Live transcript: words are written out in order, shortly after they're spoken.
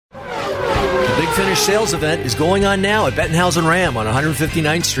Big Finish sales event is going on now at Bettenhausen Ram on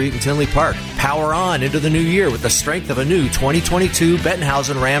 159th Street in Tinley Park. Power on into the new year with the strength of a new 2022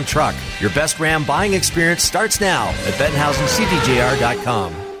 Bettenhausen Ram truck. Your best Ram buying experience starts now at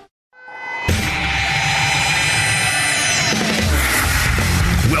BettenhausenCDJR.com.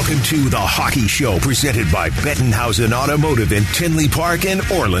 Welcome to The Hockey Show, presented by Bettenhausen Automotive in Tinley Park and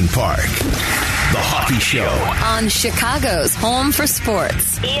Orland Park. The Hockey Show. On Chicago's home for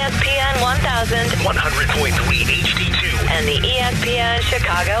sports. ESPN 1000. 100.3 HD2. And the ESPN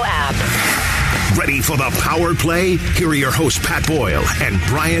Chicago app. Ready for the power play? Here are your hosts, Pat Boyle and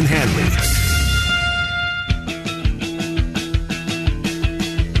Brian Hanley.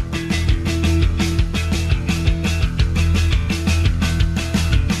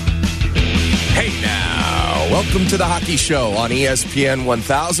 Welcome to the Hockey Show on ESPN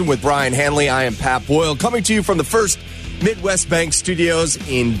 1000 with Brian Hanley. I am Pat Boyle, coming to you from the First Midwest Bank Studios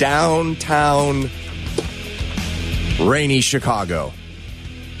in downtown rainy Chicago.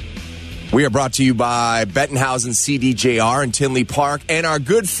 We are brought to you by Bettenhausen CDJR in Tinley Park and our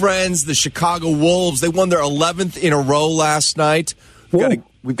good friends, the Chicago Wolves. They won their 11th in a row last night.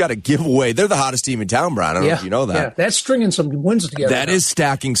 We've got a giveaway. They're the hottest team in town, Brian. I don't know if you know that. Yeah, that's stringing some wins together. That is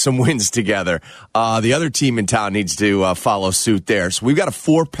stacking some wins together. The other team in town needs to follow suit there. So we've got a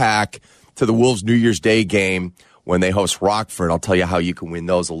 4-pack to the Wolves' New Year's Day game when they host Rockford. I'll tell you how you can win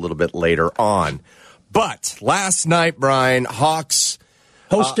those a little bit later on. But last night, Brian, Hawks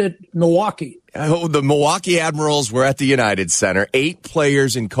hosted Milwaukee. The Milwaukee Admirals were at the United Center. 8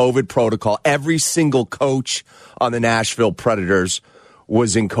 players in COVID protocol. Every single coach on the Nashville Predators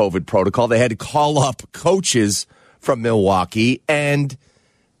was in COVID protocol. They had to call up coaches from Milwaukee, and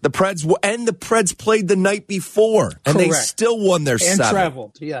the Preds played the night before, and they still won their 7. And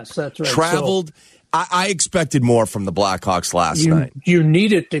traveled. Yes, that's right. Traveled. So, I expected more from the Blackhawks last night. You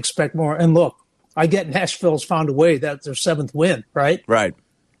needed to expect more. And look, I get Nashville's found a way. That's their 7th win, right? Right.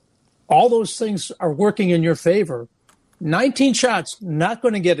 All those things are working in your favor. 19 shots, not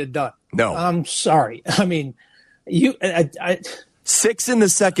going to get it done. No. I'm sorry. I mean, 6 in the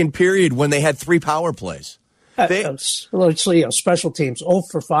second period when they had 3 power plays. Special teams, 0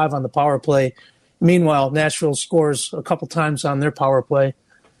 for 5 on the power play. Meanwhile, Nashville scores a couple times on their power play.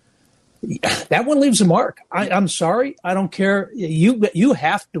 That one leaves a mark. I'm sorry. I don't care. You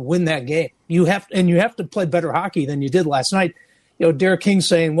have to win that game. You have to play better hockey than you did last night. You know, Derek King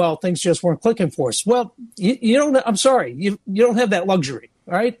saying, well, things just weren't clicking for us. Well, you don't. I'm sorry. You don't have that luxury,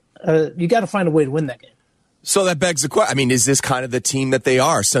 all right? You got to find a way to win that game. So that begs the question. I mean, is this kind of the team that they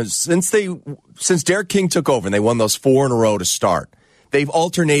are? Since Derek King took over and they won those 4 in a row to start, they've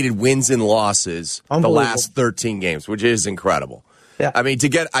alternated wins and losses the last 13 games, which is incredible. Yeah. I mean,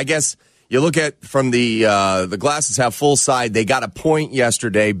 I guess you look at from the glasses half full side, they got a point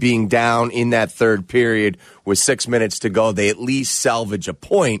yesterday being down in that third period with 6 minutes to go. They at least salvage a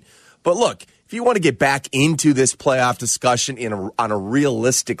point. But look, if you want to get back into this playoff discussion on a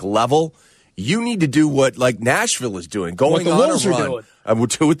realistic level, you need to do what Nashville is doing, going on a run.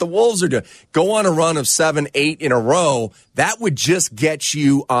 What the Wolves are doing. Go on a run of 7, 8 in a row. That would just get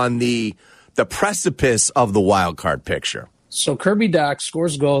you on the precipice of the wild card picture. So Kirby Dach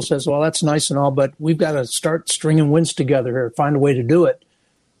scores goals, says, well, that's nice and all, but we've got to start stringing wins together here, find a way to do it.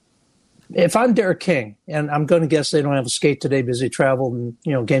 If I'm Derek King, and I'm going to guess they don't have a skate today because they traveled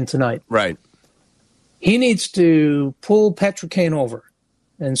and, game tonight. Right. He needs to pull Patrick Kane over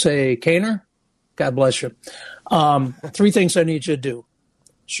and say, Kaner, God bless you. 3 things I need you to do.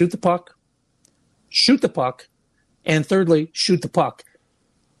 Shoot the puck, and thirdly, shoot the puck.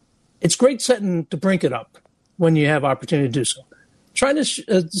 It's great setting DeBrincat up when you have opportunity to do so. Trying to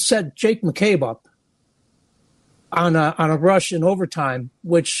set Jake McCabe up on a rush in overtime,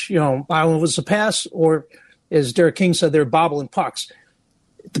 which, I don't know if it was a pass or, as Derek King said, they're bobbling pucks.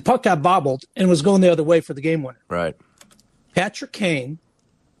 The puck got bobbled and was going the other way for the game winner. Right. Patrick Kane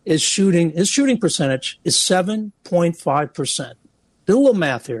his shooting percentage is 7.5%. Do a little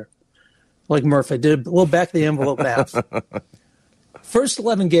math here, like Murphy did, a little back of the envelope math. First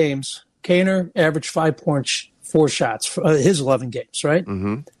 11 games, Kaner averaged 5.4 shots, his 11 games, right?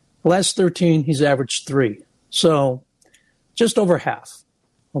 Mm-hmm. Last 13, he's averaged 3. So just over half,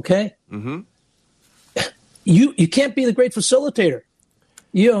 okay? Mm-hmm. You can't be the great facilitator.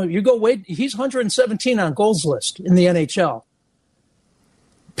 You go wait. He's 117 on goals list in the NHL.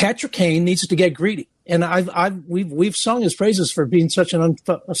 Patrick Kane needs to get greedy, and we've sung his praises for being such an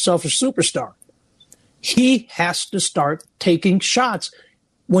unselfish superstar. He has to start taking shots.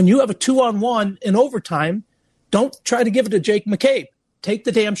 When you have a 2-on-1 in overtime, don't try to give it to Jake McCabe. Take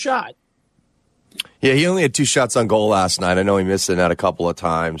the damn shot. Yeah, he only had 2 shots on goal last night. I know he missed the net a couple of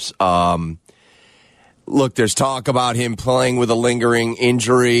times. Look, there's talk about him playing with a lingering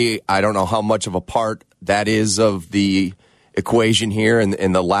injury. I don't know how much of a part that is of the equation here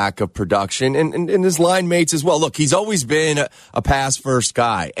and the lack of production and his line mates as well. Look, he's always been a pass-first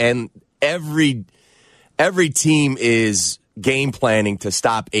guy, and every team is game planning to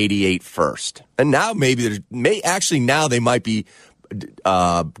stop 88 first. And now now they might be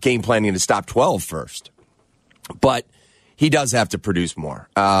game planning to stop 12 first. But he does have to produce more.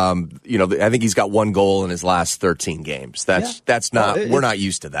 I think he's got one goal in his last 13 games. That's not we're not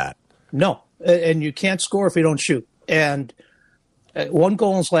used to that. No, and you can't score if you don't shoot. And one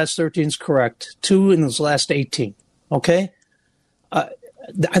goal in his last 13 is correct. 2 in his last 18. Okay, I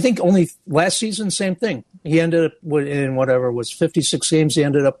think only last season, same thing. He ended up in whatever was 56 games. He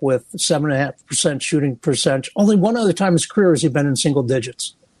ended up with 7.5% shooting percentage. Only one other time in his career has he been in single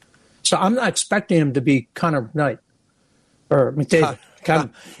digits. So I'm not expecting him to be Connor McKnight. Or McDavid.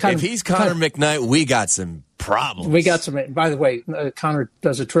 If he's Connor McKnight, we got some problems. We got some. By the way, Connor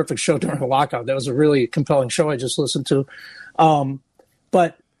does a terrific show during the lockout. That was a really compelling show I just listened to.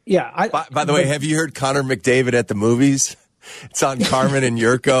 But yeah. By the way, have you heard Connor McDavid at the movies? It's on Carmen and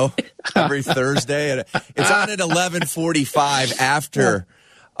Yurko every Thursday. And it's on at 11:45 after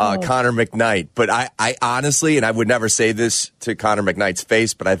Connor McKnight. But I honestly, and I would never say this to Connor McKnight's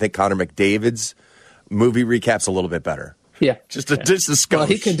face, but I think Connor McDavid's movie recap's a little bit better. Yeah, just a skosh. Well,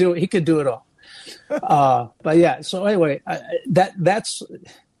 he can do it. He can do it all. But yeah. So anyway, that's.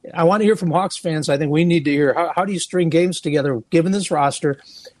 I want to hear from Hawks fans. I think we need to hear how do you string games together given this roster.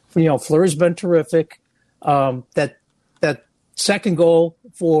 Fleury's been terrific. That second goal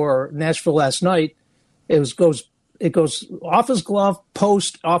for Nashville last night, it goes off his glove,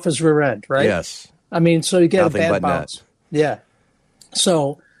 post, off his rear end, right? Yes. I mean, so you get Nothing a bad bounce. Yeah.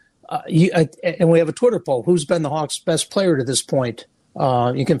 So. And we have a Twitter poll. Who's been the Hawks' best player to this point?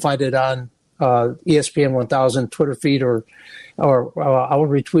 You can find it on ESPN 1000 Twitter feed, or I'll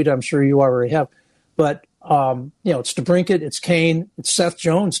retweet it. I'm sure you already have. But it's DeBrincat, it's Kane, it's Seth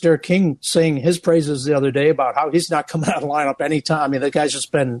Jones. Derek King saying his praises the other day about how he's not coming out of the lineup anytime. I mean, that guy's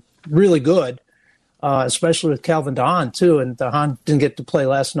just been really good, especially with Calvin DeHaan too. And DeHaan didn't get to play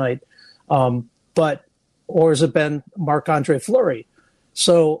last night. Or has it been Marc-Andre Fleury?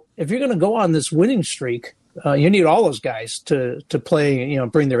 So if you're going to go on this winning streak, you need all those guys to play,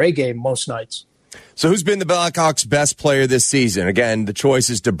 bring their A game most nights. So who's been the Blackhawks' best player this season? Again, the choice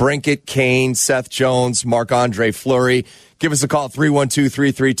is DeBrincat, Kane, Seth Jones, Marc-Andre Fleury. Give us a call,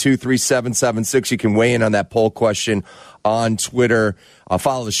 312-332-3776. You can weigh in on that poll question on Twitter.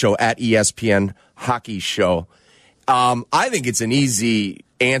 Follow the show at ESPN Hockey Show. I think it's an easy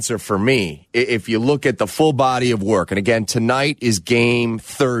answer for me if you look at the full body of work. And again, tonight is game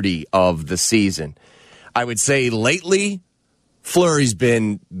 30 of the season. I would say lately, Fleury's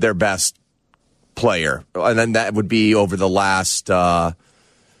been their best player. And then that would be over the last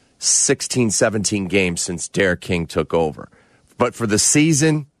 16, 17 games since Derek King took over. But for the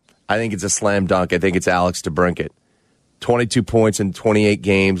season, I think it's a slam dunk. I think it's Alex DeBrincat. 22 points in 28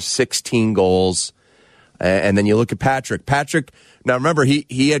 games, 16 goals. And then you look at Patrick. Now remember,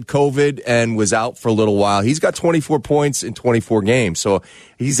 he had COVID and was out for a little while. He's got 24 points in 24 games. So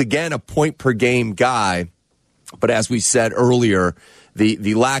he's, again, a point-per-game guy. But as we said earlier,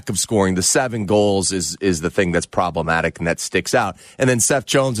 the lack of scoring, the 7 goals is the thing that's problematic and that sticks out. And then Seth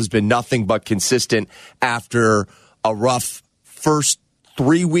Jones has been nothing but consistent after a rough first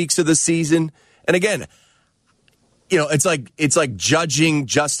 3 weeks of the season. And again, it's like judging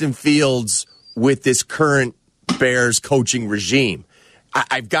Justin Fields with this current Bears coaching regime.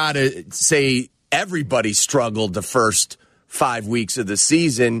 I've got to say everybody struggled the first 5 weeks of the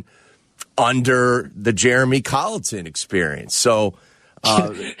season under the Jeremy Colleton experience. So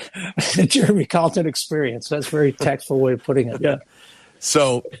the Jeremy Colleton experience. That's a very tactful way of putting it. Yeah.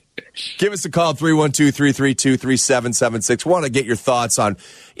 So give us a call, 312-332-3776. Want to get your thoughts on,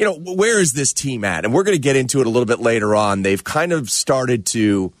 where is this team at? And we're going to get into it a little bit later on. They've kind of started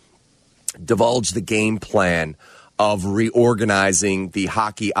to divulge the game plan of reorganizing the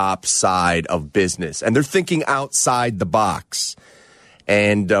hockey ops side of business. And they're thinking outside the box.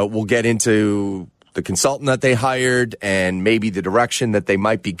 And we'll get into the consultant that they hired and maybe the direction that they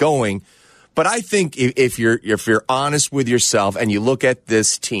might be going. But I think if you're honest with yourself and you look at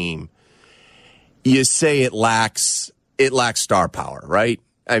this team, you say it lacks star power, right?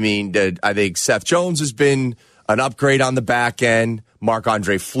 I mean, I think Seth Jones has been an upgrade on the back end.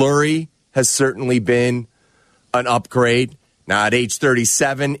 Marc-Andre Fleury has certainly been an upgrade. Now, at age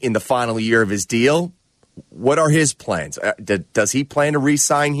 37, in the final year of his deal, what are his plans? Does he plan to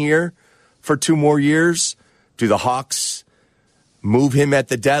re-sign here for 2 more years? Do the Hawks move him at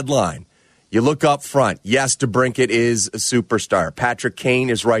the deadline? You look up front. Yes, DeBrincat is a superstar. Patrick Kane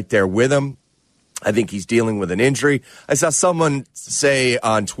is right there with him. I think he's dealing with an injury. I saw someone say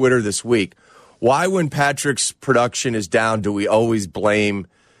on Twitter this week, why when Patrick's production is down do we always blame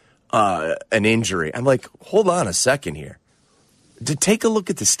an injury? I'm like, hold on a second here. To take a look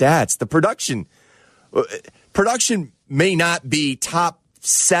at the stats, the production may not be top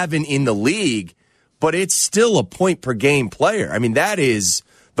 7 in the league, but it's still a point per game player. I mean, that is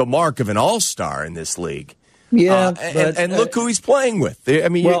the mark of an all-star in this league. Yeah, and look who he's playing with. I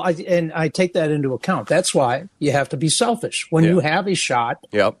mean, well, I take that into account. That's why you have to be selfish. When you have a shot,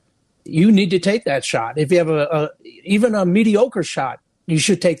 you need to take that shot. If you have even a mediocre shot, you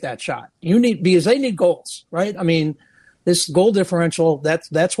should take that shot. Because they need goals, right? I mean, this goal differential,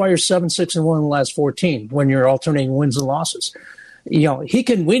 that's why you're 7-6-1 in the last 14 when you're alternating wins and losses. We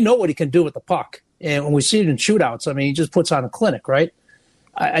know what he can do with the puck. And when we see it in shootouts, I mean, he just puts on a clinic, right?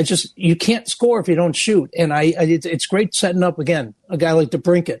 You can't score if you don't shoot. And it's great setting up, again, a guy like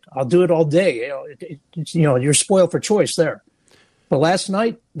DeBrincat. I'll do it all day. You're spoiled for choice there. But last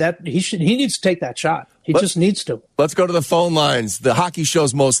night, he needs to take that shot. He just needs to. Let's go to the phone lines. The Hockey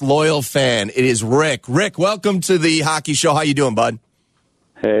Show's most loyal fan. It is Rick. Rick, welcome to the Hockey Show. How you doing, bud?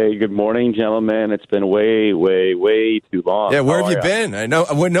 Hey, good morning, gentlemen. It's been way, way, way too long. Yeah, where have you been? I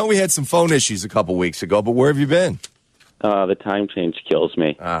know we had some phone issues a couple weeks ago, but where have you been? The time change kills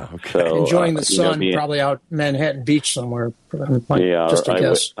me. Okay. So, enjoying the sun, probably out Manhattan Beach somewhere. Just a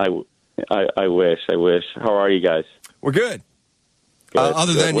guess. I wish. How are you guys? We're good.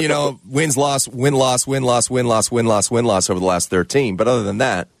 Other than, wins, loss, win, loss, win, loss, win, loss, win, loss, win, loss over the last 13. But other than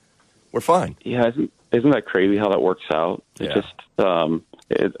that, we're fine. Yeah, isn't that crazy how that works out? Yeah.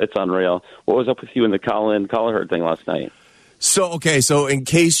 It's unreal. What was up with you in the Colin Cowherd thing last night? So in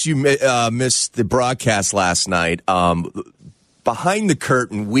case you missed the broadcast last night, behind the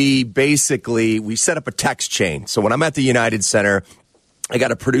curtain, we set up a text chain. So when I'm at the United Center, I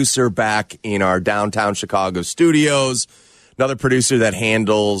got a producer back in our downtown Chicago studios, another producer that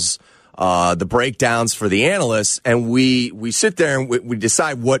handles the breakdowns for the analysts, and we sit there and we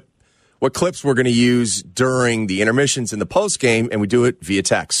decide what clips we're going to use during the intermissions in the post game, and we do it via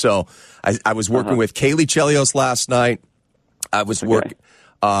text. So I was working with Kaylee Chelios last night. I was working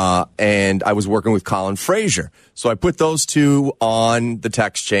with Colin Frazier. So I put those two on the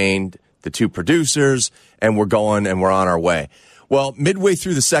text chain, the two producers, and we're on our way. Well, midway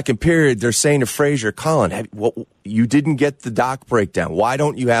through the second period, they're saying to Frazier, Colin, you didn't get the doc breakdown. Why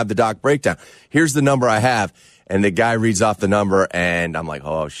don't you have the doc breakdown? Here's the number I have. And the guy reads off the number, and I'm like,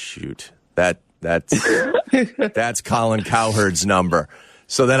 oh, shoot. That's Colin Cowherd's number.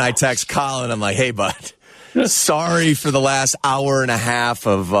 So then I text Colin. I'm like, hey, bud, sorry for the last hour and a half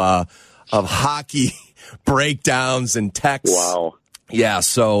of hockey breakdowns and texts. Wow. Yeah,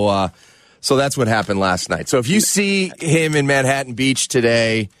 so that's what happened last night. So if you see him in Manhattan Beach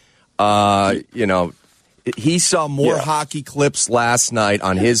today, he saw more hockey clips last night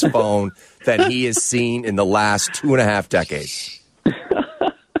on his phone than he has seen in the last 2.5 decades.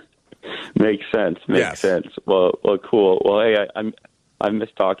 Makes sense. Sense. Well, cool. Well, hey, I miss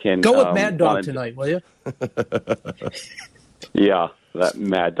talking. Go with Mad Dog tonight, will you? Yeah, that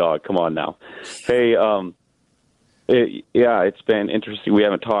Mad Dog. Come on now. Hey, it's been interesting. We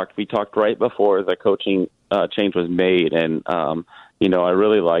haven't talked. We talked right before the coaching change was made, and I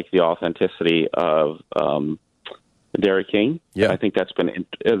really like the authenticity of Derek King. Yeah, I think that's been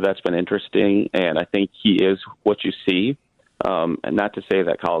interesting, and I think he is what you see. And not to say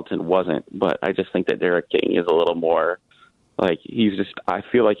that Colleton wasn't, but I just think that Derek King is a little more like I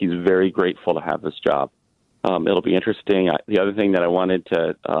feel like he's very grateful to have this job. It'll be interesting. The other thing that I wanted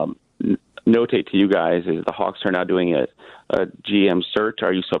to notate to you guys is the Hawks are now doing a GM search.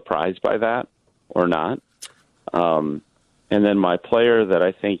 Are you surprised by that or not? And then my player that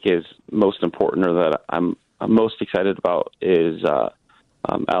I think is most important, or that I'm most excited about, is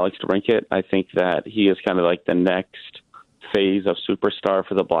Alex DeBrincat. I think that he is kind of like the next phase of superstar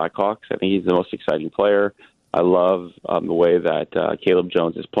for the Blackhawks. I think he's the most exciting player. I love the way that Caleb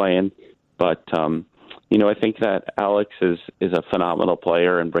Jones is playing, but I think that Alex is a phenomenal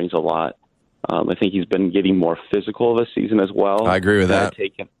player and brings a lot. I think he's been getting more physical this season as well. I agree with that.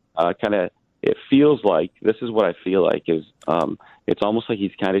 It feels like, this is what I feel like, is it's almost like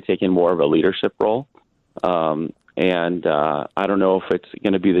he's kind of taking more of a leadership role. And I don't know if it's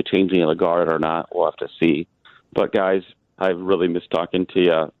going to be the changing of the guard or not. We'll have to see. But guys, I really miss talking to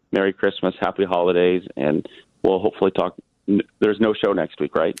you. Merry Christmas, Happy Holidays, and we'll hopefully talk. There's no show next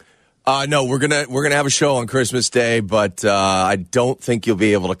week, right? No, we're gonna have a show on Christmas Day, but I don't think you'll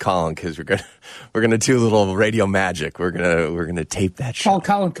be able to call in because we're gonna do a little radio magic. We're gonna tape that show. Call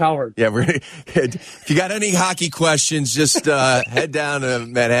Colin Cowherd. Yeah, if you got any hockey questions, just head down to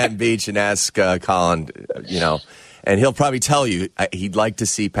Manhattan Beach and ask Colin. And he'll probably tell you he'd like to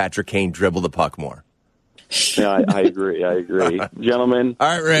see Patrick Kane dribble the puck more. Yeah, I agree. Gentlemen. All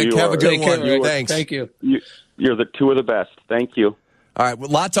right, Rick, have a good one. Rick. Thanks. Thank you. You're the two of the best. Thank you. All right, well,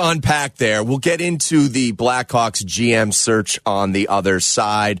 a lot to unpack there. We'll get into the Blackhawks GM search on the other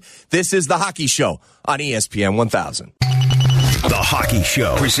side. This is The Hockey Show on ESPN 1000. The Hockey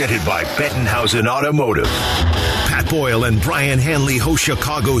Show, presented by Bettenhausen Automotive. Pat Boyle and Brian Hanley host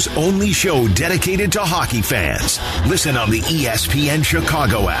Chicago's only show dedicated to hockey fans. Listen on the ESPN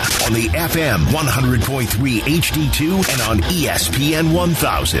Chicago app, on the FM 100.3 HD2, and on ESPN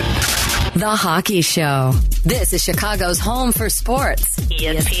 1000. The Hockey Show. This is Chicago's home for sports.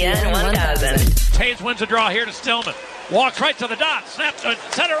 ESPN 1000. Taves wins a draw here to Stillman. Walks right to the dot. Snaps to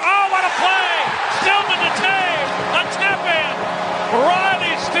center. Oh, what a play! Stillman to Taves. A tap in.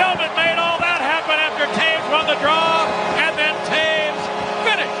 Riley Stillman made all that happen after Taves won the draw. And then Taves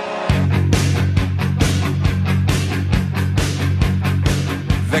finished.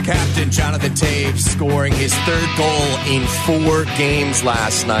 The captain, Jonathan Taves, scoring his third goal in 4 games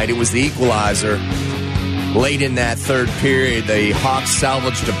last night. It was the equalizer. Late in that third period, the Hawks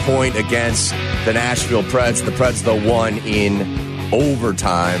salvaged a point against the Nashville Preds. The Preds, though, won in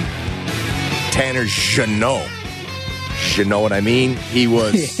overtime. Tanner Jeannot. You know what I mean? He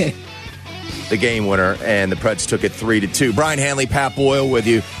was the game winner, and the Preds took it 3-2. Brian Hanley, Pat Boyle with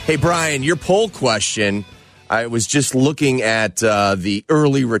you. Hey, Brian, your poll question, I was just looking at the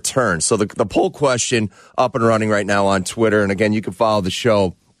early return. So the poll question up and running right now on Twitter, and again, you can follow the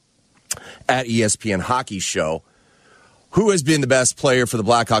show at ESPN Hockey Show. Who has been the best player for the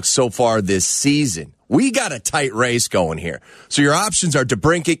Blackhawks so far this season? We got a tight race going here. So your options are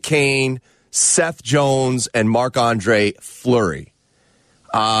DeBrincat, Kane, Seth Jones, and Marc-Andre Fleury.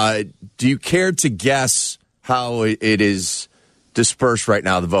 Do you care to guess how it is dispersed right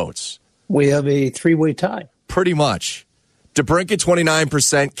now, the votes? We have a 3-way tie. Pretty much. DeBrincat,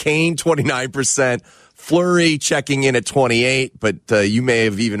 29%, Kane, 29%, Fleury checking in at 28%, but you may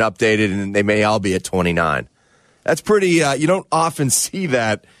have even updated, and they may all be at 29%. That's pretty, you don't often see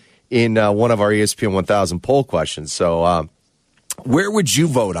that in one of our ESPN 1000 poll questions. So where would you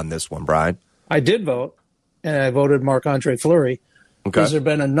vote on this one, Brian? I did vote, and I voted Marc-Andre Fleury. Because there have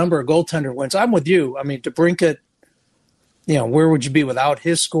been a number of goaltender wins. I'm with you. I mean, DeBrincat, where would you be without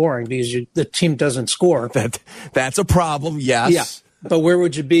his scoring? Because the team doesn't score. That's a problem, yes. Yeah, but where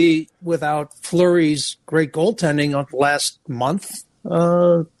would you be without Fleury's great goaltending of the last month,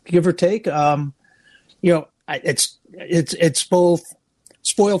 give or take? It's both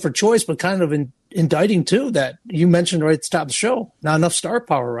spoiled for choice, but kind of indicting, too, that you mentioned right at the top of the show. Not enough star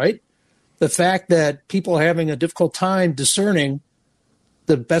power, right? The fact that people are having a difficult time discerning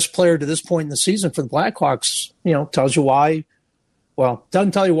the best player to this point in the season for the Blackhawks, tells you why. Well,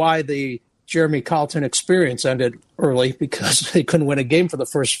 doesn't tell you why the Jeremy Colleton experience ended early, because they couldn't win a game for the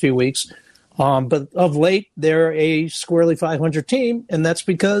first few weeks. But of late, they're a squarely 500 team, and that's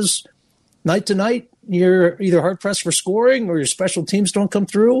because night to night, you're either hard-pressed for scoring or your special teams don't come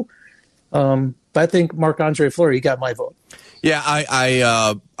through. But I think Marc-Andre Fleury got my vote. Yeah,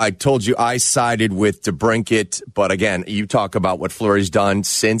 I told you I sided with DeBrincat, but again, you talk about what Fleury's done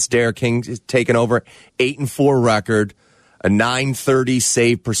since Derek King has taken over. 8-4 record, a .930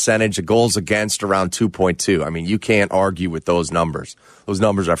 save percentage, a goals against around 2.2. I mean, you can't argue with those numbers. Those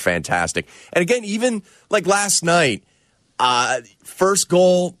numbers are fantastic. And again, even like last night, first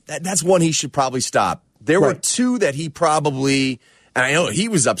goal, that's one he should probably stop. There were two that he probably, and I know he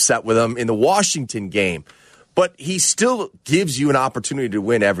was upset with them in the Washington game. But he still gives you an opportunity to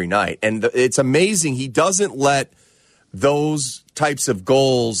win every night. And it's amazing he doesn't let those types of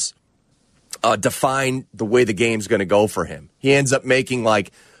goals define the way the game's going to go for him. He ends up making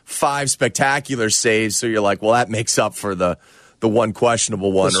like 5 spectacular saves, so you're like, well, that makes up for the one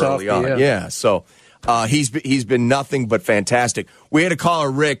questionable one early on. Yeah, so he's been nothing but fantastic. We had a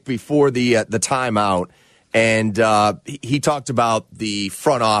caller, Rick, before the timeout. And he talked about the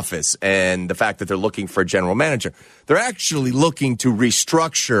front office and the fact that they're looking for a general manager. They're actually looking to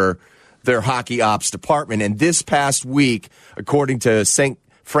restructure their hockey ops department. And this past week, according to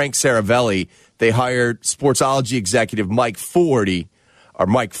Frank Saravelli, they hired sportsology executive Mike Ford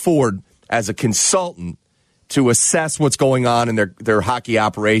as a consultant to assess what's going on in their hockey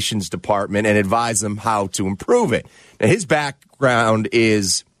operations department and advise them how to improve it. Now, his background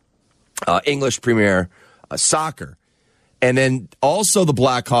is English Premier Soccer. And then also the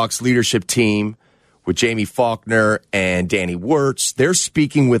Blackhawks leadership team with Jamie Faulkner and Danny Wirtz, they're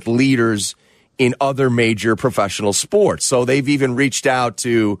speaking with leaders in other major professional sports. So they've even reached out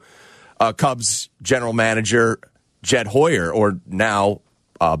to Cubs general manager Jed Hoyer, or now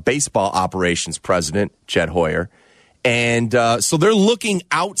baseball operations president Jed Hoyer. And so they're looking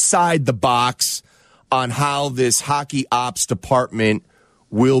outside the box on how this hockey ops department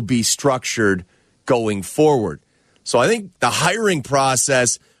will be structured going forward. So I think the hiring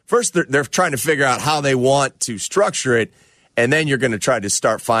process, first they're trying to figure out how they want to structure it, and then you're going to try to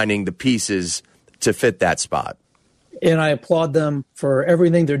start finding the pieces to fit that spot. And I applaud them for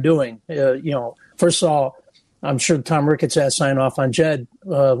everything they're doing. First of all, I'm sure Tom Ricketts has signed off on Jed,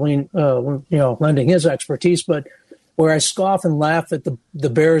 lending his expertise. But where I scoff and laugh at the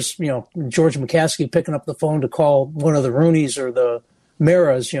Bears, George McCaskey picking up the phone to call one of the Rooneys or the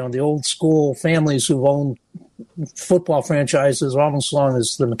Maras, the old school families who've owned football franchises almost as long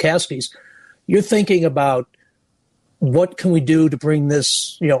as the McCaskeys. You're thinking about what can we do to bring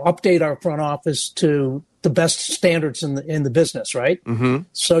this, update our front office to the best standards in the business, right? Mm-hmm.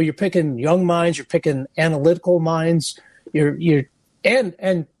 So you're picking young minds, you're picking analytical minds,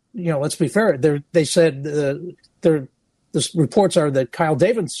 and let's be fair. They said the reports are that Kyle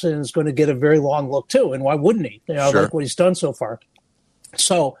Davidson is going to get a very long look too, and why wouldn't he? I like what he's done so far.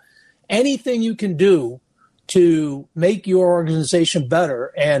 So anything you can do to make your organization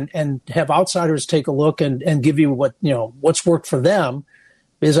better and have outsiders take a look and give you what's worked for them,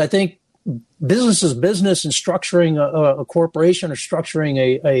 is I think business is business, and structuring a corporation or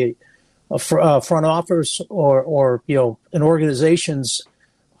structuring a front office or an organization's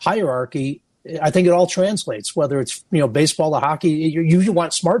hierarchy. I think it all translates, whether it's baseball or hockey. You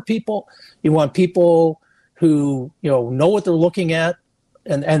want smart people. You want people who know what they're looking at.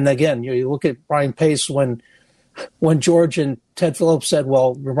 And again, you look at Ryan Pace when George and Ted Phillips said,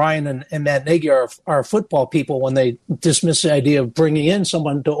 well, Ryan and Matt Nagy are football people, when they dismissed the idea of bringing in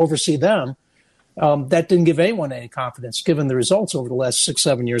someone to oversee them. That didn't give anyone any confidence, given the results over the last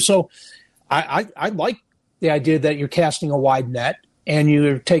 6-7 years. So I like the idea that you're casting a wide net and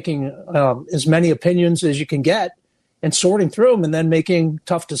you're taking as many opinions as you can get and sorting through them and then making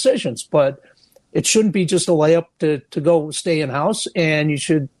tough decisions. But it shouldn't be just a layup to go stay in-house, and you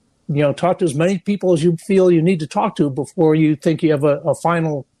should talk to as many people as you feel you need to talk to before you think you have a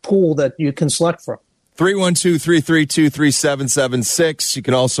final pool that you can select from. 312-332-3776. You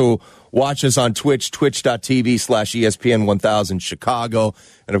can also watch us on Twitch, twitch.tv/ESPN1000 Chicago,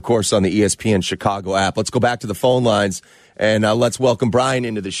 and, of course, on the ESPN Chicago app. Let's go back to the phone lines, and let's welcome Brian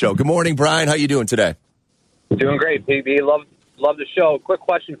into the show. Good morning, Brian. How you doing today? Doing great, PB. Love the show. Quick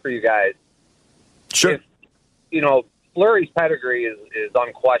question for you guys. Sure. If, Fleury's pedigree is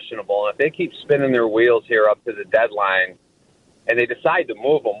unquestionable, and if they keep spinning their wheels here up to the deadline and they decide to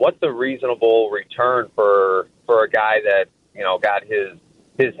move him, what's the reasonable return for a guy that got his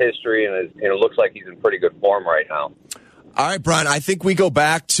history and looks like he's in pretty good form right now? All right, Brian, I think we go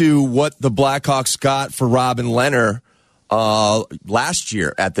back to what the Blackhawks got for Robin Lehner last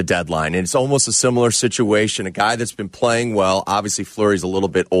year at the deadline, and it's almost a similar situation. A guy that's been playing well. Obviously, Fleury's a little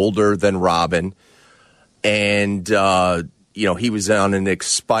bit older than Robin. And, he was on an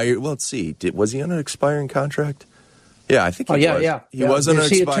expired. Well, let's see. Was he on an expiring contract? Yeah, I think he was. Yeah. He was on an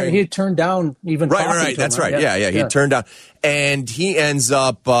expiring. He had turned down even. Right. That's right. Yeah. He turned down. And he ends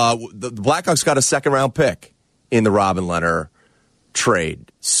up, the Blackhawks got a second-round pick in the Robin Lehner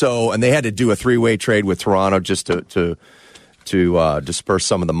trade. So, and they had to do a three-way trade with Toronto just to disperse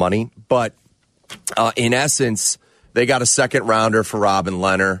some of the money. But in essence, they got a second-rounder for Robin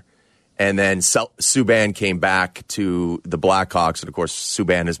Lehner. And then Subban came back to the Blackhawks, and of course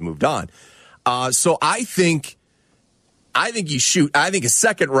Subban has moved on. So I think you shoot. I think a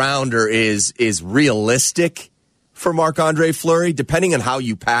second rounder is realistic for Marc-Andre Fleury, depending on how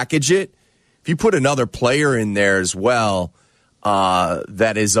you package it. If you put another player in there as well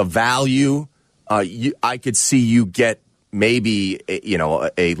that is of value, I could see you get maybe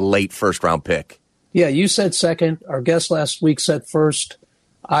a late first round pick. Yeah, you said second. Our guest last week said first.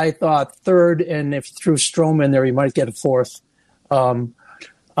 I thought third, and if you threw Strome in there, you might get a fourth. But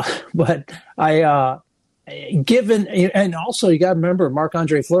given, and also you got to remember,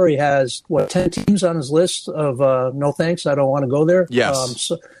 Marc-Andre Fleury has 10 teams on his list of no thanks, I don't want to go there.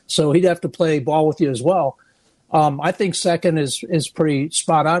 Yes. So he'd have to play ball with you as well. I think second is pretty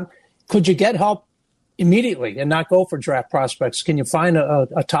spot on. Could you get help immediately and not go for draft prospects? Can you find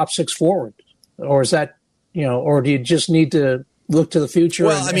a top six forward, or is that or do you just need to look to the future.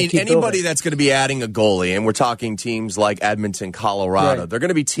 Well, and keep anybody building. that's going to be adding a goalie, and we're talking teams like Edmonton, Colorado, Right. they're going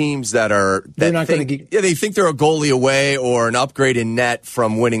to be teams that are They're not think, gonna they think they're a goalie away or an upgrade in net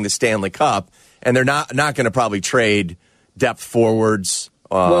from winning the Stanley Cup, and they're not going to probably trade depth forwards.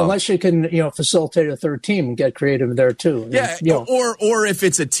 Well, unless you can, facilitate a third team and get creative there too. Yeah, And, or if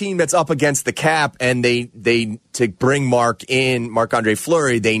it's a team that's up against the cap and they to bring Marc-Andre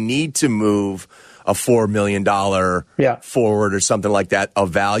Fleury, they need to move a $4 million forward or something like that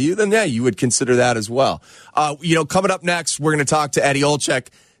of value, then you would consider that as well. Coming up next, we're going to talk to Eddie Olczyk.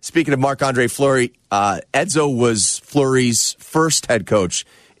 Speaking of Marc-Andre Fleury, Edzo was Fleury's first head coach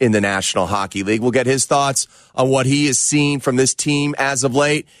in the National Hockey League. We'll get his thoughts on what he has seen from this team as of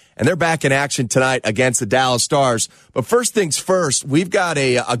late. And they're back in action tonight against the Dallas Stars. But first things first, we've got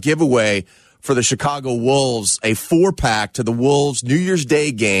a giveaway for the Chicago Wolves, a 4-pack to the Wolves New Year's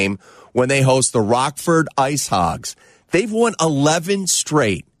Day game when they host the Rockford Ice Hogs. They've won 11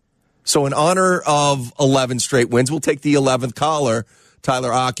 straight. So in honor of 11 straight wins, we'll take the 11th caller.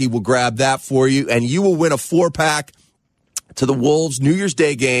 Tyler Aki will grab that for you, and you will win a 4-pack to the Wolves New Year's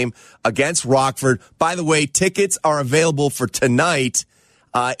Day game against Rockford. By the way, tickets are available for tonight.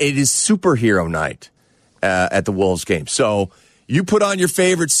 It is superhero night at the Wolves game. So you put on your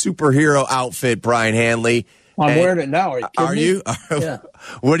favorite superhero outfit, Brian Hanley. I'm wearing it now. Are you? Yeah.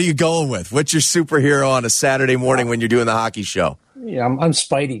 What are you going with? What's your superhero on a Saturday morning when you're doing the hockey show? Yeah, I'm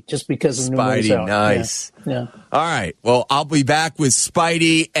Spidey just because of Spidey, New Out. nice. Yeah. All right. Well, I'll be back with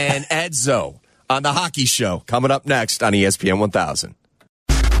Spidey and Edzo on the hockey show coming up next on ESPN 1000.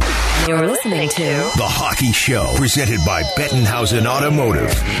 You're listening to The Hockey Show, presented by Bettenhausen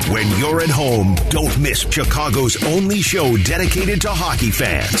Automotive. When you're at home, don't miss Chicago's only show dedicated to hockey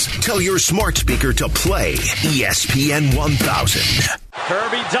fans. Tell your smart speaker to play ESPN 1000.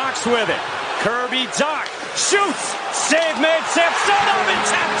 Kirby Doc's with it. Kirby Doc shoots. Save made. Samsonov and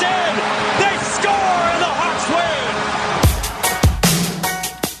tapped in. They score and the Hawks win.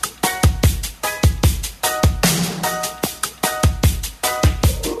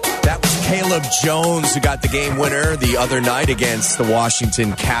 Caleb Jones, who got the game winner the other night against the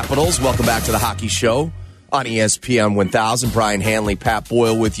Washington Capitals. Welcome back to the Hockey Show on ESPN 1000. Brian Hanley, Pat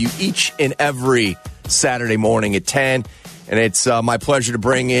Boyle with you each and every Saturday morning at 10. And it's my pleasure to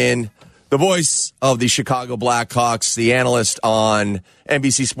bring in the voice of the Chicago Blackhawks, the analyst on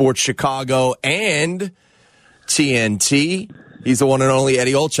NBC Sports Chicago and TNT. He's the one and only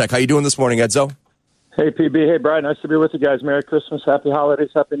Eddie Olczyk. How you doing this morning, Edzo? Hey, PB. Hey, Brian. Nice to be with you guys. Merry Christmas, Happy Holidays,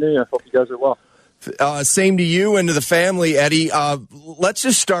 Happy New Year. Hope you guys are well. Same to you and to the family, Eddie. Let's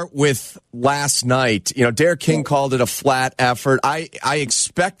just start with last night. Derek King called it a flat effort. I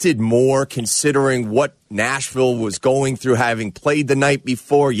expected more considering what Nashville was going through, having played the night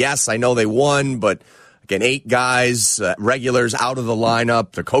before. Yes, I know they won, but again, 8 guys, regulars out of the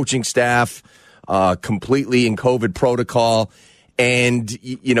lineup, the coaching staff completely in COVID protocol. And,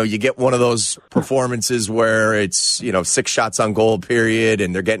 you get one of those performances where it's, 6 shots on goal period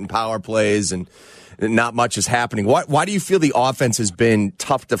and they're getting power plays and not much is happening. Why do you feel the offense has been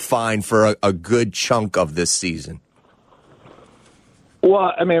tough to find for a good chunk of this season?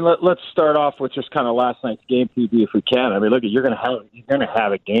 Well, let's start off with just kind of last night's game, PB, if we can. Look, you're going to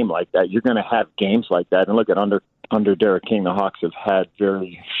have a game like that. You're going to have games like that. And look at under Derek King, the Hawks have had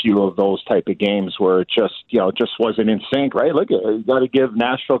very few of those type of games where it just wasn't in sync, right? Look, you got to give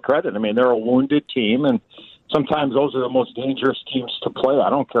Nashville credit. They're a wounded team, and sometimes those are the most dangerous teams to play. I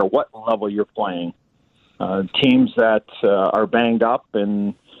don't care what level you're playing. Teams that are banged up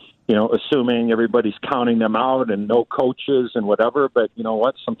and, assuming everybody's counting them out and no coaches and whatever. But you know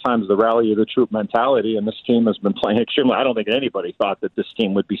what? Sometimes the rally of the troop mentality, and this team has been playing extremely. I don't think anybody thought that this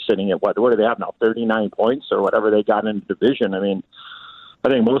team would be sitting at what do they have now? 39 points or whatever they got in the division. I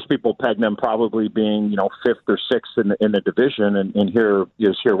think most people peg them probably being, 5th or 6th in the division, and here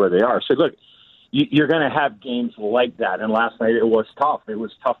where they are. So look, you're going to have games like that. And last night it was tough. It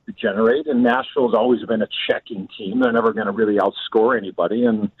was tough to generate. And Nashville's always been a checking team. They're never going to really outscore anybody.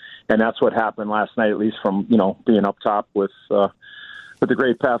 And that's what happened last night, at least from, being up top with the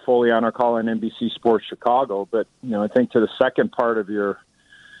great Pat Foley on our call on NBC Sports Chicago. But, I think to the second part of your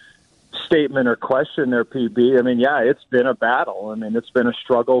statement or question there, PB, yeah, it's been a battle. It's been a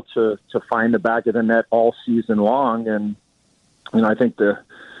struggle to find the back of the net all season long. And, I think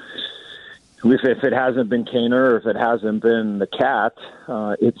if it hasn't been Kaner or if it hasn't been the Cat,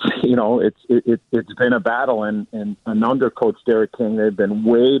 it's been a battle. And under Coach Derek King, they've been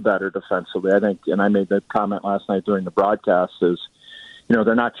way better defensively, I think. And I made that comment last night during the broadcast is,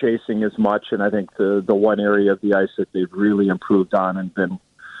 they're not chasing as much. And I think the one area of the ice that they've really improved on and been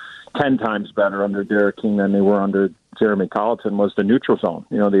 10 times better under Derek King than they were under Jeremy Colleton was the neutral zone,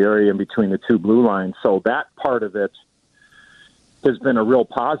 the area in between the two blue lines. So that part of it has been a real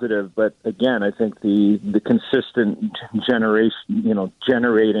positive. But again, I think the consistent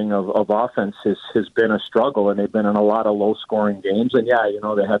generating of offense has been a struggle, and they've been in a lot of low scoring games. And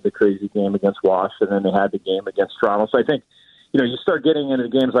they had the crazy game against Wash, and then they had the game against Toronto. So I think, you start getting into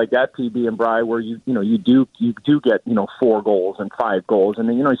games like that, PB and Bry, where you do get 4 goals and 5 goals, and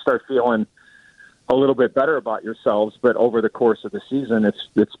then you start feeling a little bit better about yourselves. But over the course of the season,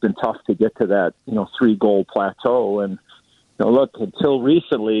 it's been tough to get to that 3-goal plateau. And look, until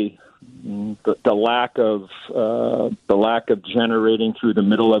recently, the lack of generating through the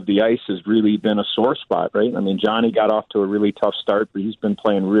middle of the ice has really been a sore spot, right? I mean, Johnny got off to a really tough start, but he's been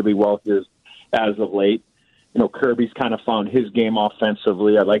playing really well here as of late. Kirby's kind of found his game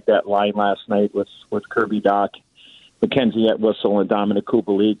offensively. I like that line last night with Kirby Doc, Mackenzie Etwistle, and Dominic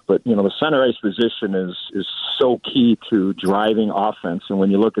Kubalik. But, the center ice position is so key to driving offense. And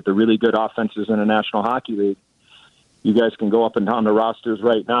when you look at the really good offenses in the National Hockey League, you guys can go up and down the rosters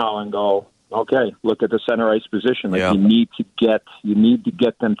right now and go, okay, look at the center ice position. You need to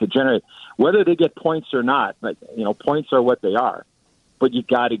get them to generate, whether they get points or not. Points are what they are. But you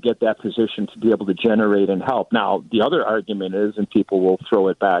got to get that position to be able to generate and help. Now, the other argument is, and people will throw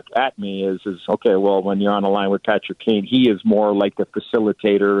it back at me, is okay, well, when you're on a line with Patrick Kane, he is more like the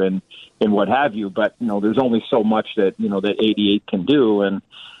facilitator and what have you. But, there's only so much that 88 can do. And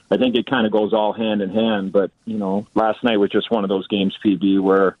I think it kind of goes all hand in hand. But, last night was just one of those games, PB,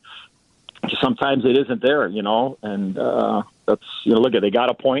 where sometimes it isn't there, and that's, look at, they got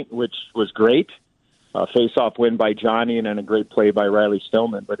a point, which was great. Face-off win by Johnny, and then a great play by Riley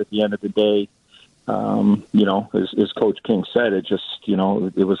Stillman. But at the end of the day, as Coach King said, it just,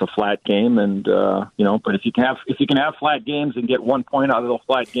 it was a flat game. And, but if you can have flat games and get 1 point out of the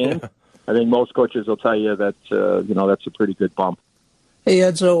flat game, I think most coaches will tell you that, that's a pretty good bump. Hey,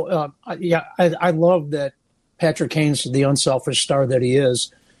 Ed, so, I love that Patrick Kane's the unselfish star that he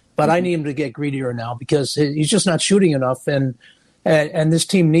is, but I need him to get greedier now because he's just not shooting enough. And this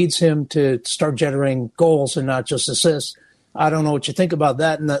team needs him to start generating goals and not just assists. I don't know what you think about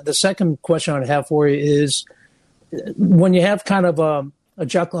that. And the second question I have for you is, when you have kind of a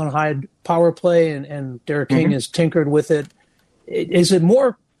Jekyll and Hyde power play and Derek King has tinkered with it, is it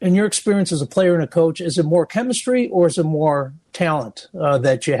more, in your experience as a player and a coach, is it more chemistry or is it more talent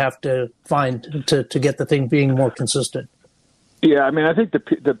that you have to find to get the thing being more consistent? Yeah, I mean, I think the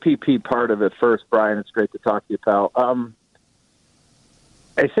PP part of it first, Brian, it's great to talk to you, pal.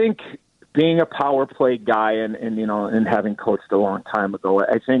 I think being a power play guy and having coached a long time ago,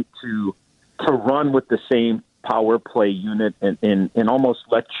 I think to run with the same power play unit and almost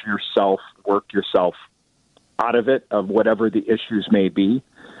let yourself work yourself out of it, of whatever the issues may be,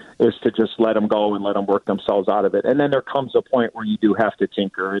 is to just let them go and let them work themselves out of it. And then there comes a point where you do have to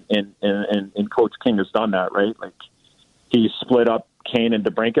tinker, and Coach King has done that, right? Like, he split up Kane and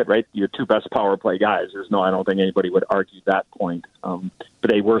DeBrincat, right? Your 2 best power play guys. I don't think anybody would argue that point. But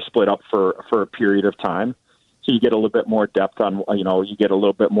they were split up for a period of time. So you get a little bit more depth on,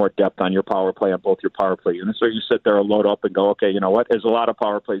 your power play on both your power play units. So you sit there and load up and go, okay, you know what? There's a lot of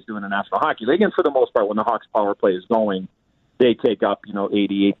power plays doing in the National Hockey League. And for the most part, when the Hawks power play is going, they take up,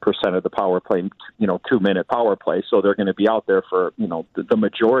 88% of the power play, 2-minute power play. So they're going to be out there for, the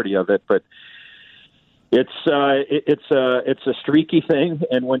majority of it. But it's a streaky thing,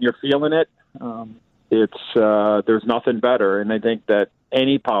 and when you're feeling it, there's nothing better. And I think that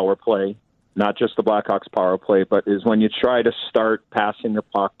any power play, not just the Blackhawks power play, but is when you try to start passing the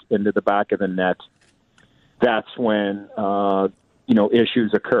puck into the back of the net, that's when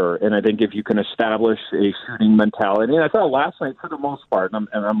issues occur. And I think if you can establish a shooting mentality, and I thought last night for the most part, and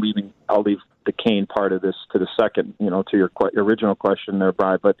I'll leave the Kane part of this to the second, to your original question there,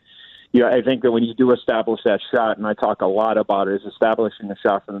 Brian, but. Yeah, I think that when you do establish that shot, and I talk a lot about it, is establishing a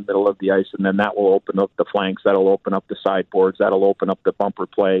shot from the middle of the ice, and then that will open up the flanks, that'll open up the sideboards, that'll open up the bumper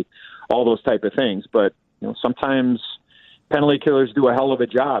play, all those type of things. But sometimes penalty killers do a hell of a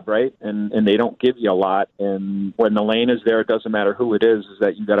job, right? And they don't give you a lot. And when the lane is there, it doesn't matter who it is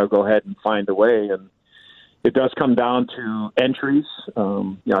that you got to go ahead and find a way. And it does come down to entries.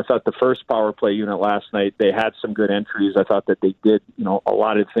 I thought the first power play unit last night, they had some good entries. I thought that they did, a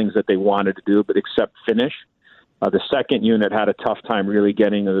lot of things that they wanted to do, but except finish. The second unit had a tough time really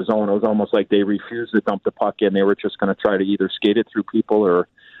getting to the zone. It was almost like they refused to dump the puck in. They were just going to try to either skate it through people or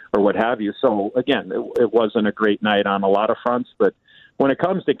what have you. So, again, it wasn't a great night on a lot of fronts. But when it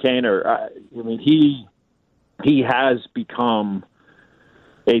comes to Kaner, he has become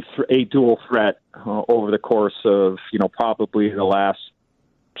a dual threat over the course of, probably the last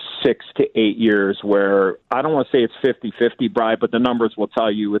 6 to 8 years where I don't want to say it's 50-50, Bri, but the numbers will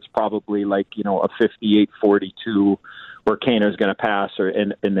tell you it's probably like, a 58-42 where Kaner's going to pass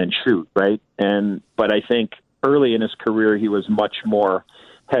and then shoot, right? But I think early in his career, he was much more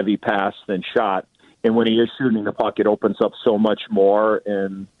heavy pass than shot. And when he is shooting the puck, it opens up so much more.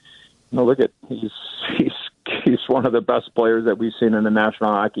 And look at he's one of the best players that we've seen in the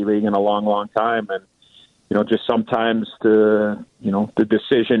National Hockey League in a long, long time. And just sometimes the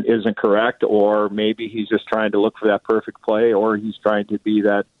decision isn't correct, or maybe he's just trying to look for that perfect play, or he's trying to be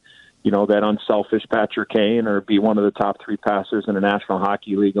that that unselfish Patrick Kane, or be one of the top 3 passers in the National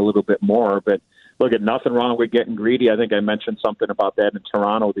Hockey League a little bit more. But look, at nothing wrong with getting greedy. I think I mentioned something about that in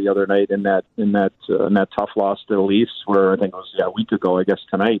Toronto the other night in that tough loss to the Leafs, where I think it was a week ago, I guess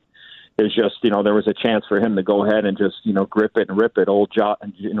tonight. Is just, there was a chance for him to go ahead and just, grip it and rip it. Old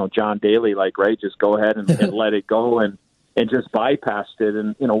John Daly, right? Just go ahead and let it go and just bypassed it.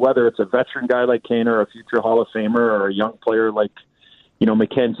 And, whether it's a veteran guy like Kane or a future Hall of Famer or a young player like,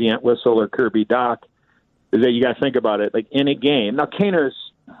 Mackenzie Entwistle or Kirby Dach, is that you got to think about it. Like in a game, now Kaner's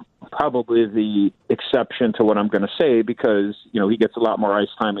probably the exception to what I'm going to say because, he gets a lot more ice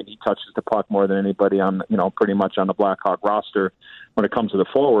time and he touches the puck more than anybody on, pretty much on the Blackhawk roster when it comes to the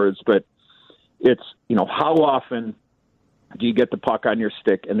forwards. But it's, how often do you get the puck on your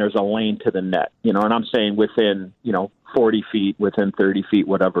stick and there's a lane to the net, and I'm saying within, 40 feet, within 30 feet,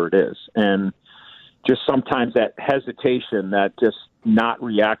 whatever it is. And just sometimes that hesitation, that just not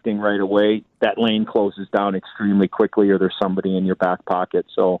reacting right away, that lane closes down extremely quickly, or there's somebody in your back pocket.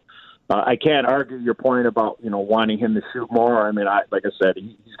 So I can't argue your point about, wanting him to shoot more. I mean, like I said,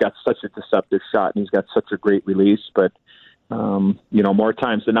 he's got such a deceptive shot and he's got such a great release, but more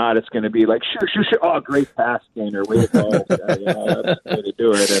times than not, it's going to be like, shoot. Oh, great pass, Kaner. Way to go. That's the way to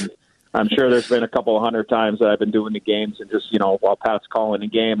do it. And I'm sure there's been a couple of 100 times that I've been doing the games and just, while Pat's calling the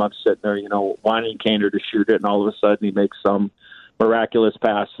game, I'm sitting there, wanting Kaner to shoot it. And all of a sudden he makes some miraculous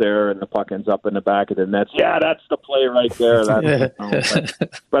pass there and the puck ends up in the back of the net. Yeah, that's the play right there.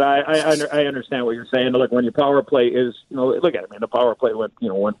 But I understand what you're saying. Look, when your power play is, look at it, man, the power play went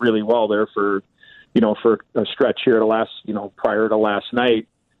really well there for a stretch here prior to last night.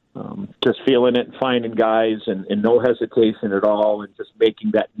 Just feeling it and finding guys and no hesitation at all and just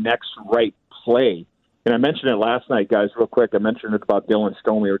making that next right play. And I mentioned it last night, guys, real quick. I mentioned it about Dylan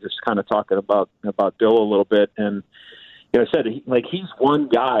Strome. We were just kind of talking about Bill a little bit. And I said, he's one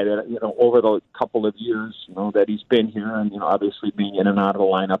guy that, over the couple of years, that he's been here and, obviously being in and out of the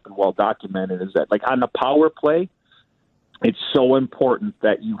lineup and well documented, is that, on the power play, it's so important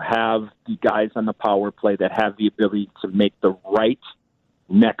that you have the guys on the power play that have the ability to make the right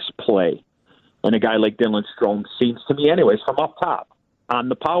next play. And a guy like Dylan Strome seems to me, anyways, from up top on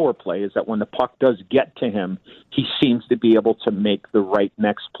the power play, is that when the puck does get to him, he seems to be able to make the right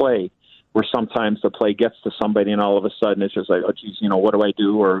next play, where sometimes the play gets to somebody and all of a sudden it's just like, oh, geez, what do I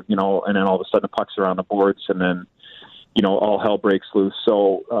do? Or, and then all of a sudden the puck's around the boards and then, all hell breaks loose.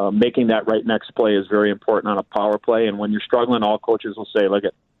 So making that right next play is very important on a power play. And when you're struggling, all coaches will say, look,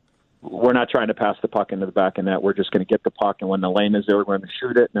 we're not trying to pass the puck into the back of net. We're just going to get the puck, and when the lane is there, we're going to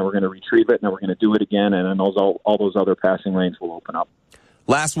shoot it, and then we're going to retrieve it, and then we're going to do it again, and then all those other passing lanes will open up.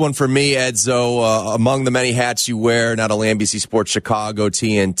 Last one for me, Edzo. Among the many hats you wear, not only NBC Sports Chicago,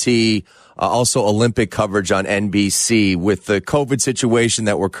 TNT, also Olympic coverage on NBC. With the COVID situation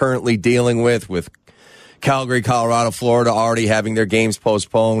that we're currently dealing with Calgary, Colorado, Florida already having their games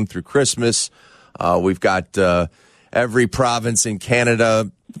postponed through Christmas. We've got every province in Canada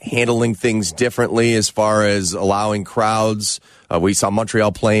handling things differently as far as allowing crowds. We saw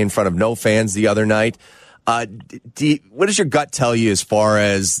Montreal play in front of no fans the other night. What does your gut tell you as far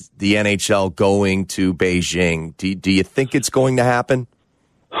as the NHL going to Beijing? Do you think it's going to happen?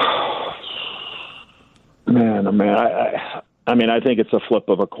 Man, I think it's a flip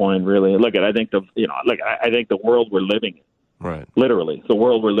of a coin, really. I think the world we're living in, right, literally, the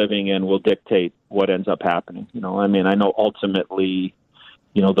world we're living in will dictate what ends up happening. I know ultimately,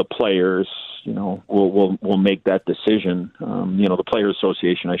 the players, will make that decision. The Players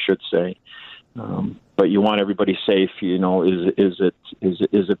Association, I should say. But you want everybody safe. Is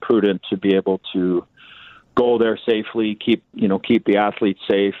it prudent to be able to go there safely, keep the athletes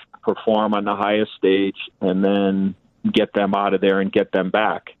safe, perform on the highest stage, and then get them out of there and get them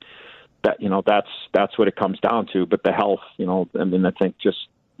back? That's what it comes down to. But the health, I think just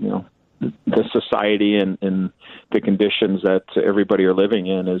the society and the conditions that everybody are living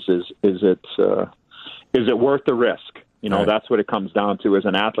in, is it worth the risk? That's what it comes down to as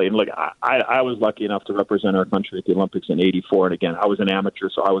an athlete. And look, I was lucky enough to represent our country at the Olympics in '84. And again, I was an amateur,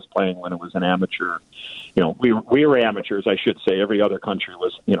 so I was playing when it was an amateur. We were amateurs, I should say. Every other country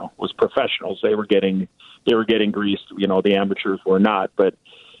was professionals. They were getting greased. The amateurs were not. But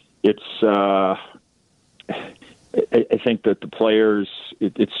it's I think that the players,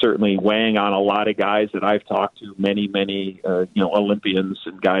 it's certainly weighing on a lot of guys that I've talked to, many Olympians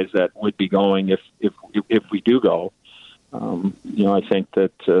and guys that would be going if we do go. I think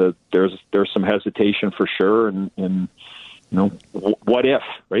that there's some hesitation for sure, and what if,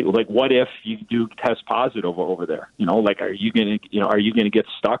 right? Like, what if you do test positive over there? Are you gonna get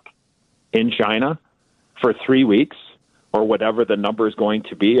stuck in China for 3 weeks or whatever the number is going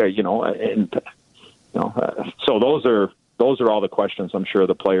to be? So those are all the questions I'm sure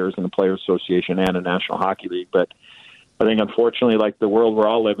the players and the Players Association and the National Hockey League. But I think unfortunately, like the world we're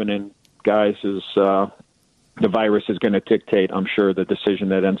all living in, guys, is the virus is going to dictate, I'm sure, the decision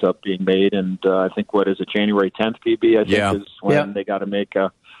that ends up being made. And I think, what is it, January 10th, PB, I think is when they got to make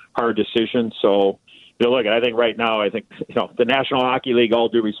a hard decision. So, look, I think right now, the National Hockey League, all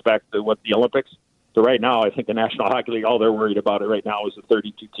due respect to what the Olympics, so right now, I think the National Hockey League, all they're worried about it right now is the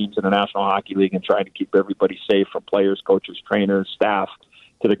 32 teams in the National Hockey League and trying to keep everybody safe, from players, coaches, trainers, staff,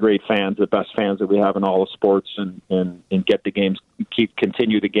 to the great fans, the best fans that we have in all the sports, and get the games,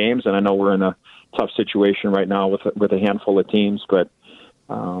 continue the games. And I know we're in a tough situation right now with a handful of teams, but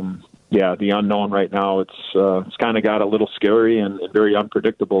the unknown right now, it's kind of got a little scary and very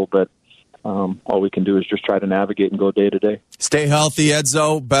unpredictable, but all we can do is just try to navigate and go day to day. Stay healthy,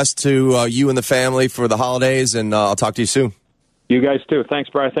 Edzo. Best to you and the family for the holidays, and I'll talk to you soon. You guys too. Thanks,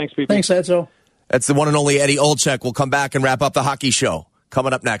 Brian. Thanks, people. Thanks, Edzo. That's the one and only Eddie Olczyk. We'll come back and wrap up the hockey show.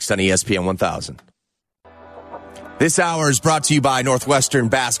 Coming up next on ESPN 1000. This hour is brought to you by Northwestern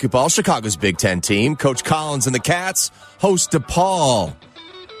Basketball, Chicago's Big Ten team. Coach Collins and the Cats host DePaul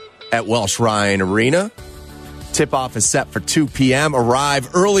at Welsh Ryan Arena. Tip-off is set for 2 p.m.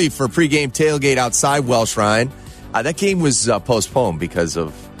 Arrive early for pregame tailgate outside Welsh Ryan. That game was postponed because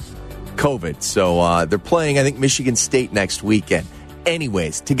of COVID. So they're playing, I think, Michigan State next weekend.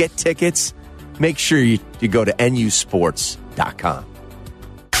 Anyways, to get tickets, make sure you go to nusports.com.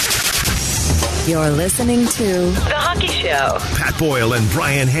 You're listening to The Hockey Show. Pat Boyle and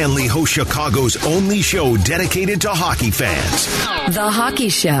Brian Hanley host Chicago's only show dedicated to hockey fans. The Hockey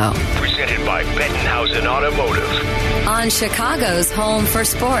Show. Presented by Bettenhausen Automotive. On Chicago's home for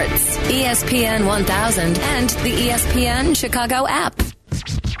sports, ESPN 1000 and the ESPN Chicago app.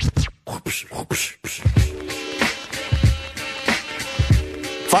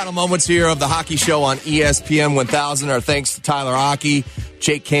 Final moments here of the Hockey Show on ESPN 1000. Our thanks to Tyler Hockey,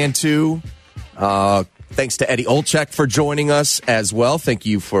 Jake Cantu. Thanks to Eddie Olczyk for joining us as well. Thank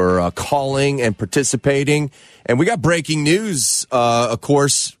you for calling and participating. And we got breaking news. Of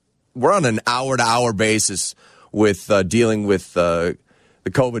course, we're on an hour-to-hour basis with dealing with the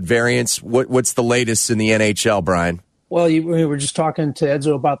COVID variants. What's the latest in the NHL, Brian? Well, we were just talking to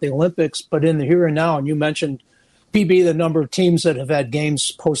Edzo about the Olympics, but in the here and now, and you mentioned, PB, the number of teams that have had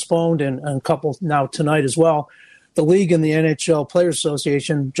games postponed, and a couple now tonight as well. The league and the NHL Players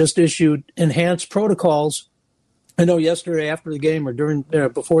Association just issued enhanced protocols. I know yesterday after the game or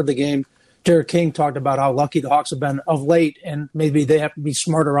before the game, Derek King talked about how lucky the Hawks have been of late, and maybe they have to be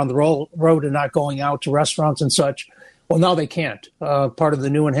smarter on the road and not going out to restaurants and such. Well, now they can't. Part of the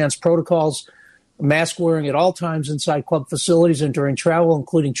new enhanced protocols, mask wearing at all times inside club facilities and during travel,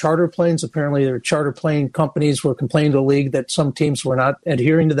 including charter planes. Apparently, their charter plane companies were complaining to the league that some teams were not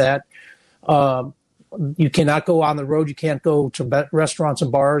adhering to that. You cannot go on the road. You can't go to restaurants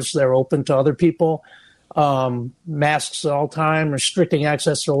and bars. They're open to other people. Masks at all time, restricting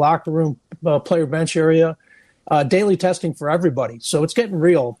access to the locker room, player bench area, daily testing for everybody. So it's getting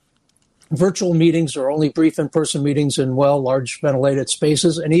real. Virtual meetings or only brief in-person meetings in large ventilated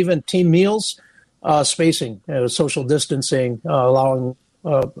spaces, and even team meals, spacing, social distancing, allowing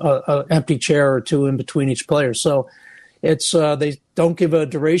an empty chair or two in between each player. So it's they don't give a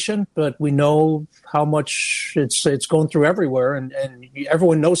duration, but we know how much it's going through everywhere, and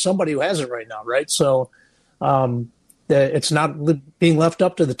everyone knows somebody who has it right now, right? So it's not being left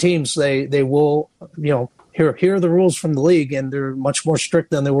up to the teams. They will, here are the rules from the league, and they're much more strict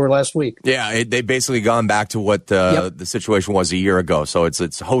than they were last week. Yeah, they basically gone back to what the situation was a year ago. So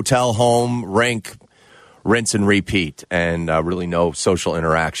it's hotel, home, rink, rinse and repeat, and really no social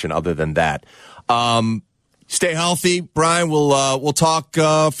interaction other than that. Stay healthy, Brian. We'll talk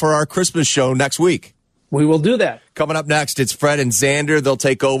for our Christmas show next week. We will do that. Coming up next, it's Fred and Xander. They'll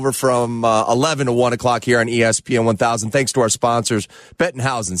take over from 11 to 1 o'clock here on ESPN 1000. Thanks to our sponsors,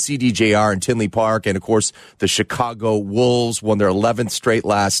 Bettenhausen, CDJR, and Tinley Park. And, of course, the Chicago Wolves won their 11th straight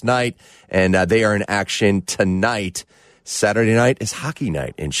last night, and they are in action tonight. Saturday night is hockey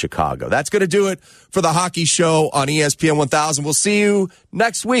night in Chicago. That's going to do it for the Hockey Show on ESPN 1000. We'll see you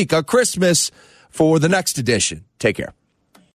next week on Christmas for the next edition. Take care.